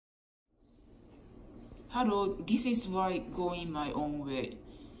Hello, this is why going my own way.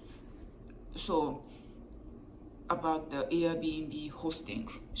 So, about the Airbnb hosting,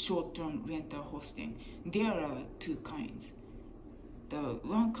 short-term rental hosting, there are two kinds. The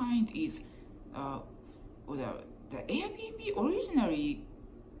one kind is, the Airbnb originally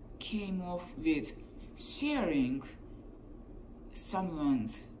came off with sharing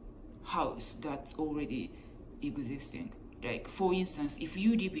someone's house that's already existing. Like, for instance, if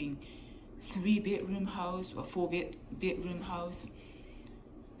you live in 3-bedroom house or 4-bedroom house,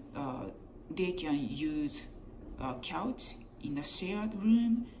 they can use a couch in a shared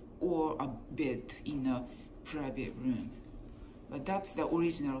room or a bed in a private room. But that's the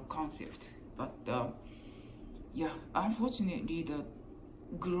original concept. But yeah, unfortunately, the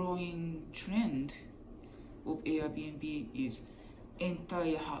growing trend of Airbnb is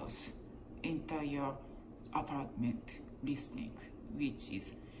entire house, entire apartment listing, which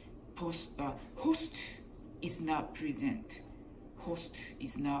is host is not present. Host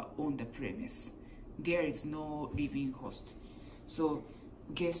is not on the premise. There is no living host. So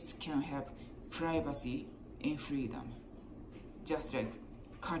guests can have privacy and freedom, just like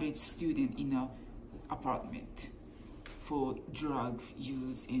college student in an apartment for drug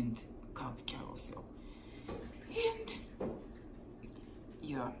use and car carousel. And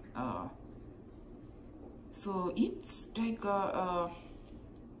yeah, so it's like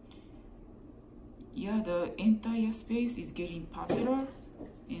yeah, the entire space is getting popular,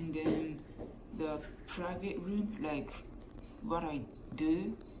 and then the private room, like what I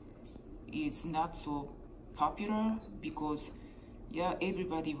do, is not so popular because yeah,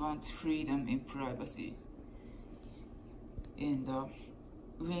 everybody wants freedom and privacy. And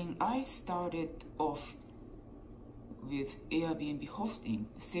when I started off with Airbnb hosting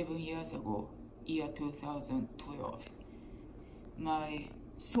 7 years ago, year 2012, my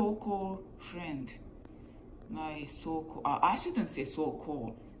so-called friend, my so-called, I shouldn't say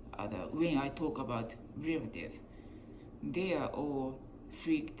so-called, when I talk about relative, they are all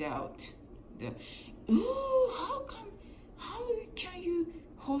freaked out. How can you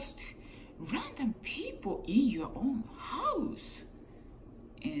host random people in your own house?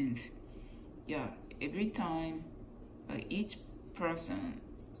 And yeah, every time, each person,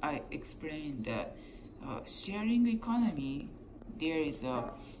 I explain that sharing economy, there is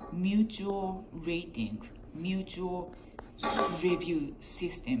a mutual rating, mutual review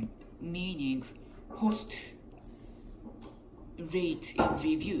system, meaning host rate and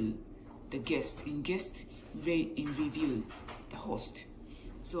review the guest, and guest rate and review the host.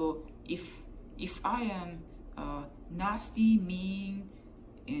 So if I am nasty, mean,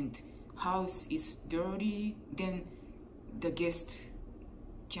 and house is dirty, then the guest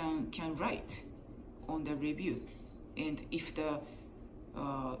can write on the review. And if the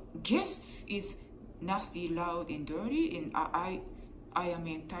guest is nasty, loud, and dirty, and I am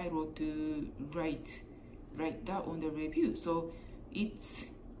entitled to write that on the review. So it's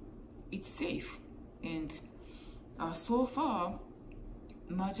safe. And so far,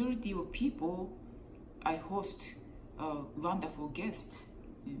 majority of people I host wonderful guests,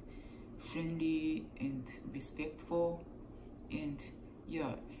 friendly and respectful. And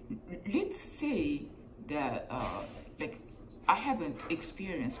yeah, let's say that like, I haven't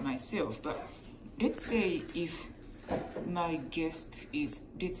experienced myself, but let's say if my guest is,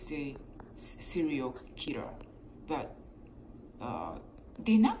 let's say, serial killer, but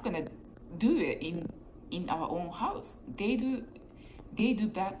they're not gonna do it in our own house. They do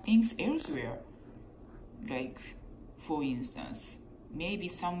bad things elsewhere. Like, for instance, maybe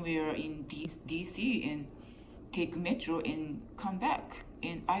somewhere in DC and take metro and come back,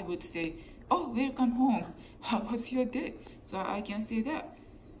 and I would say, oh, welcome home, how was your day? So I can say that.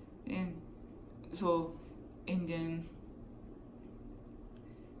 And so, and then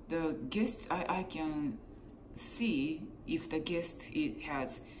the guest, I can see if the guest, it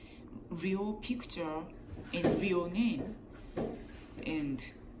has real picture and real name, and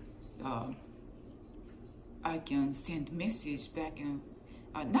I can send message back and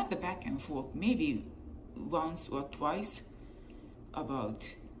not the back and forth, maybe once or twice, about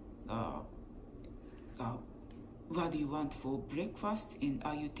what do you want for breakfast, and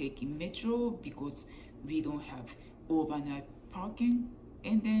are you taking metro because we don't have overnight parking?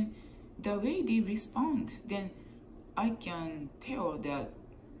 And then the way they respond, then I can tell that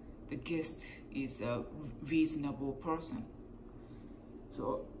the guest is a reasonable person.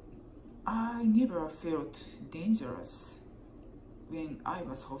 So I never felt dangerous when I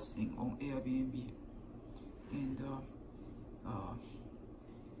was hosting on Airbnb. And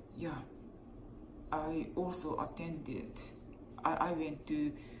yeah, I also attended, I went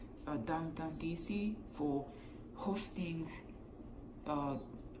to downtown DC for hosting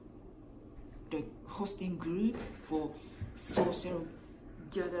the hosting group for social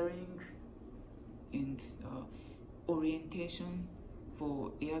gathering and orientation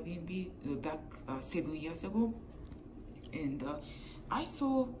for Airbnb back 7 years ago, and I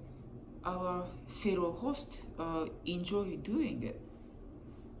saw our fellow host enjoy doing it,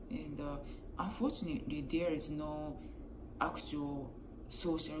 and unfortunately there is no actual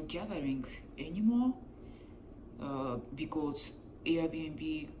social gathering anymore because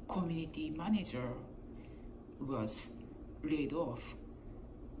Airbnb community manager was laid off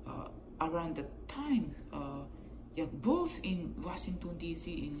around the time, both in Washington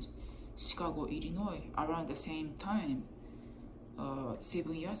DC and Chicago, Illinois, around the same time.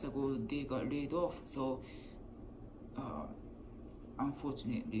 7 years ago they got laid off, so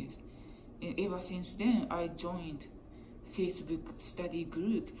unfortunately, and ever since then I joined Facebook study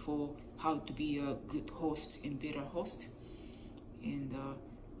group for how to be a good host and better host, and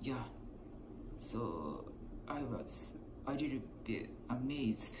yeah, so I was a little bit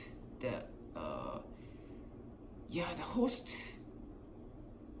amazed that the host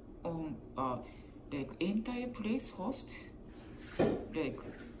on like entire place host, like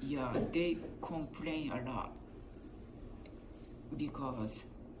they complain a lot because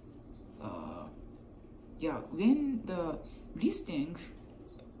when the listing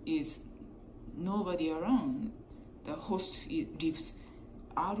is nobody around, the host lives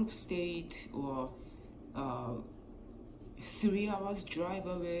out of state or 3 hours drive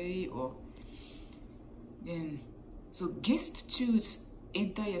away, or then so guests choose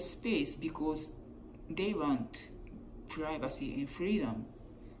entire space because they want privacy and freedom,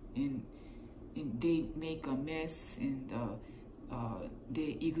 and they make a mess, and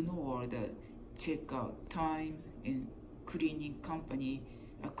they ignore the checkout time, and cleaning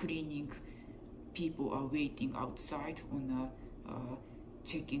people are waiting outside on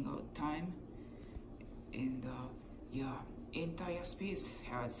checking out time, and entire space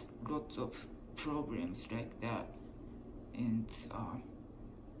has lots of problems like that. And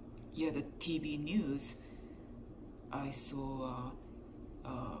the TV news I saw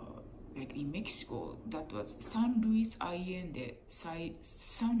like in Mexico, that was San Luis Allende,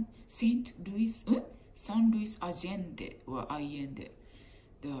 San Luis Allende or Allende,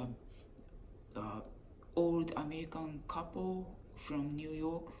 the old American couple from New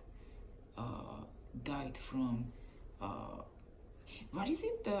York died from what is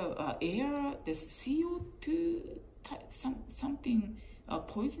it, the air, the CO2 something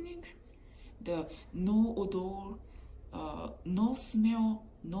poisoning, the no odor, no smell,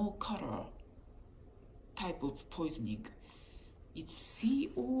 no color type of poisoning. It's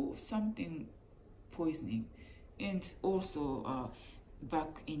CO something poisoning. And also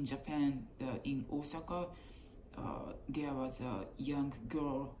back in Japan, in Osaka, there was a young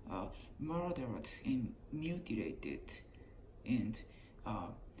girl murdered and mutilated, and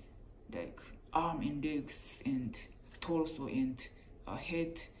like arm and legs and torso and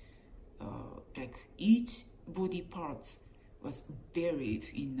head, like each body part was buried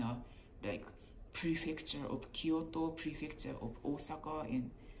in like prefecture of Kyoto, prefecture of Osaka,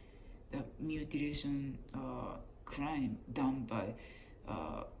 and the mutilation crime done by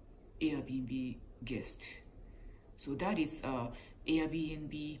Airbnb guest. So that is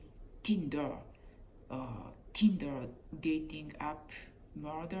Airbnb Tinder dating app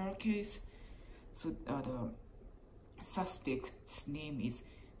murder case. So the suspect's name is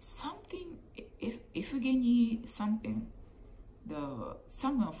something, Evgeny something,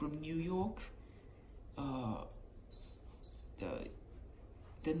 someone from New York.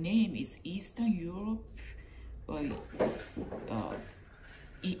 The name is Eastern Europe, or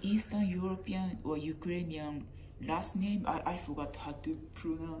Eastern European or Ukrainian last name. I forgot how to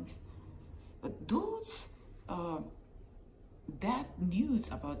pronounce. But those bad news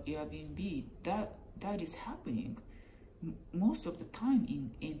about Airbnb, that is happening most of the time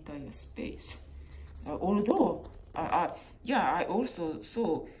in entire space. Although I also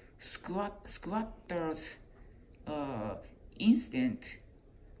saw squatters incident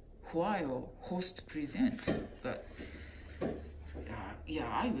while host present, but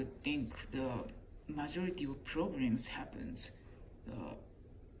I would think the majority of problems happens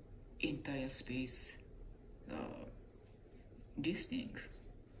entire space listing.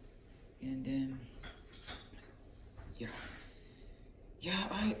 And then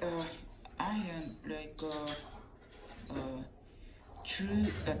I am like true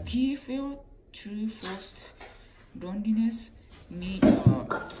TFL, true forced loneliness.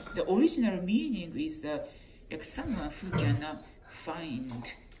 The original meaning is like someone who cannot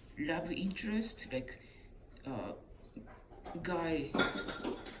find love interest, like guy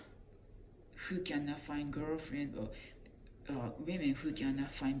who cannot find girlfriend, or women who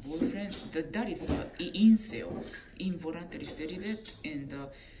cannot find boyfriend. That is incel, involuntary celibate. And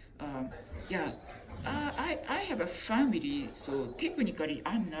yeah, I have a family, so technically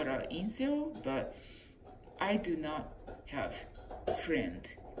I'm not an incel, but I do not have friend.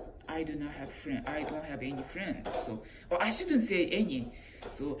 I do not have friend. I don't have any friend. So, or I shouldn't say any.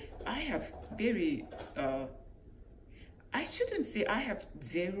 So I have very. I shouldn't say I have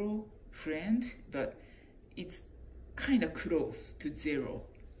zero friend, but it's kind of close to zero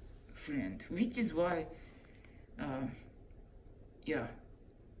friend, which is why, yeah,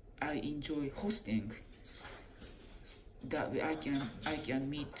 I enjoy hosting. That way I can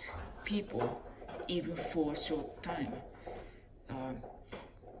meet people even for a short time.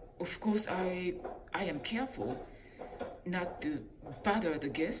 Of course, I am careful not to bother the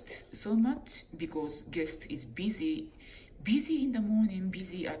guest so much, because guest is busy in the morning,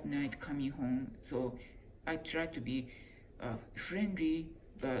 busy at night coming home. So I try to be friendly,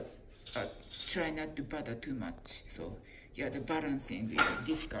 but try not to bother too much. So yeah, the balancing is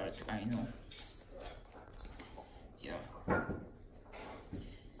difficult, I know.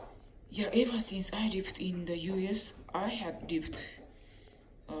 Yeah, ever since I lived in the US, I had lived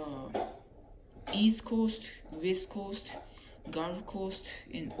East Coast, West Coast, Gulf Coast,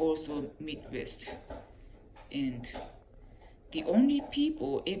 and also Midwest. And the only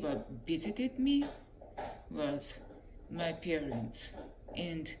people ever visited me was my parents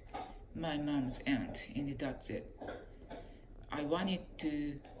and my mom's aunt, and that's it. I wanted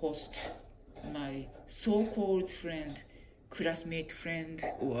to host my so-called friend, classmate friend,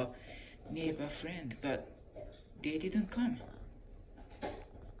 or neighbor friend, but they didn't come.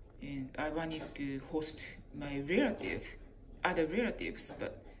 And I wanted to host my other relatives,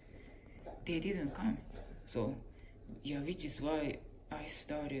 but they didn't come. So yeah, which is why I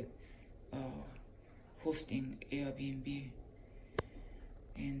started hosting Airbnb.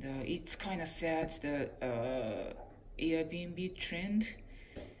 And it's kind of sad that Airbnb trend,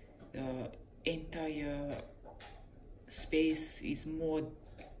 the entire space is more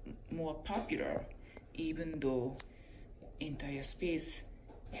popular, even though entire space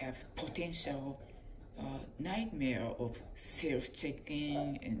have potential nightmare of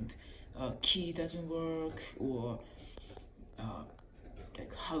self-checking, and key doesn't work, or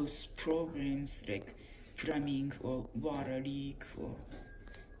like house problems like plumbing or water leak,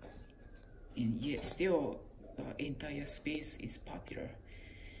 and yet still entire space is popular.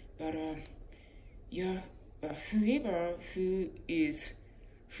 But yeah, whoever who is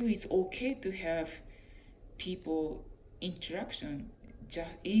okay to have people interaction,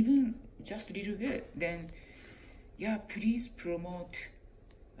 just a little bit, then yeah, please promote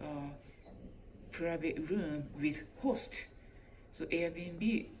private room with host. So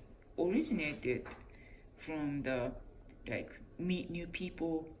Airbnb originated from the like meet new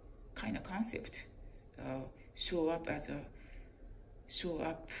people kind of concept. Show up as a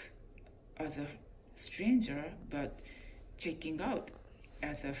stranger, but checking out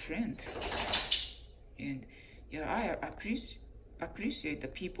as a friend. And yeah, I appreciate the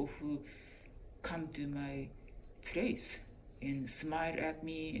people who come to my place and smile at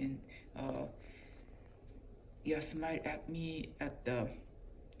me, and smile at me at the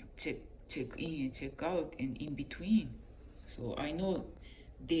check in and check out and in between. So I know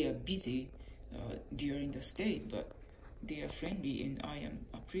they are busy during the stay, but they are friendly, and I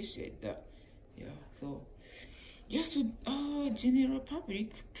appreciate that. Yeah, so yeah, so general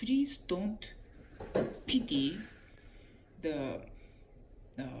public, please don't pity the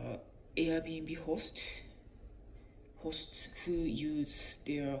Airbnb hosts who use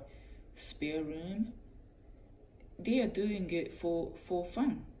their spare room. They are doing it for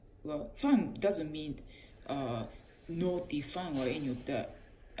fun. Well, fun doesn't mean naughty fun or any of that.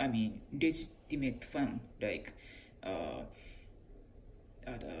 I mean legitimate fun, like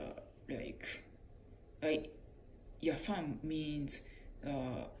fun means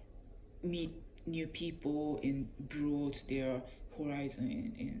meet new people and broaden their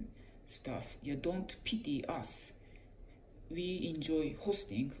horizon and stuff. Yeah, don't pity us. We enjoy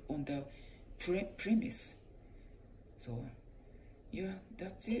hosting on the premise. So yeah,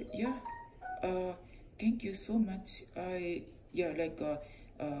 that's it. Yeah, thank you so much.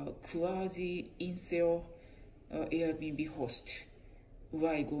 Quasi incel Airbnb host.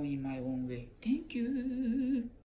 Why going my own way? Thank you.